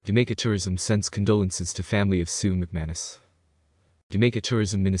Jamaica Tourism sends condolences to family of Sue McManus. Jamaica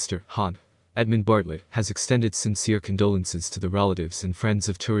Tourism Minister, Hon. Edmund Bartlett, has extended sincere condolences to the relatives and friends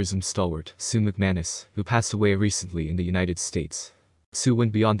of tourism stalwart Sue McManus, who passed away recently in the United States. Sue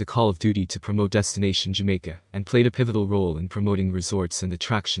went beyond the call of duty to promote Destination Jamaica and played a pivotal role in promoting resorts and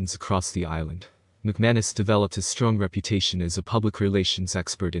attractions across the island. McManus developed a strong reputation as a public relations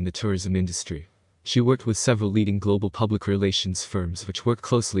expert in the tourism industry. She worked with several leading global public relations firms which work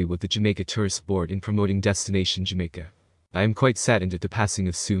closely with the Jamaica Tourist Board in promoting Destination Jamaica. I am quite saddened at the passing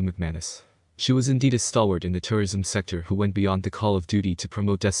of Sue McManus. She was indeed a stalwart in the tourism sector who went beyond the call of duty to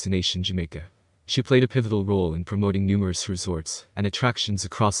promote Destination Jamaica. She played a pivotal role in promoting numerous resorts and attractions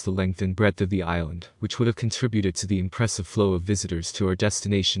across the length and breadth of the island, which would have contributed to the impressive flow of visitors to our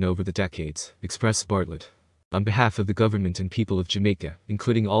destination over the decades, expressed Bartlett. On behalf of the government and people of Jamaica,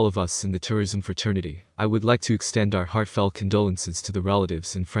 including all of us in the tourism fraternity, I would like to extend our heartfelt condolences to the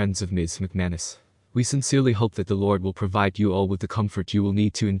relatives and friends of Ms. McManus. We sincerely hope that the Lord will provide you all with the comfort you will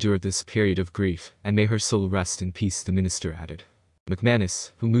need to endure this period of grief, and may her soul rest in peace, the minister added.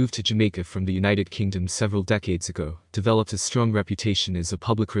 McManus, who moved to Jamaica from the United Kingdom several decades ago, developed a strong reputation as a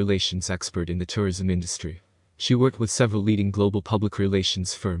public relations expert in the tourism industry. She worked with several leading global public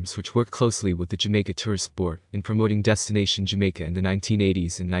relations firms which work closely with the Jamaica Tourist Board in promoting Destination Jamaica in the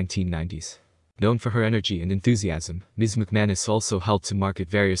 1980s and 1990s. Known for her energy and enthusiasm, Ms. McManus also helped to market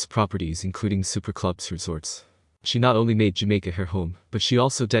various properties including Superclubs resorts. She not only made Jamaica her home, but she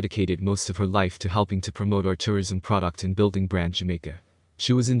also dedicated most of her life to helping to promote our tourism product and building brand Jamaica.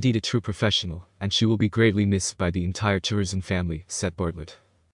 She was indeed a true professional, and she will be greatly missed by the entire tourism family, said Bartlett.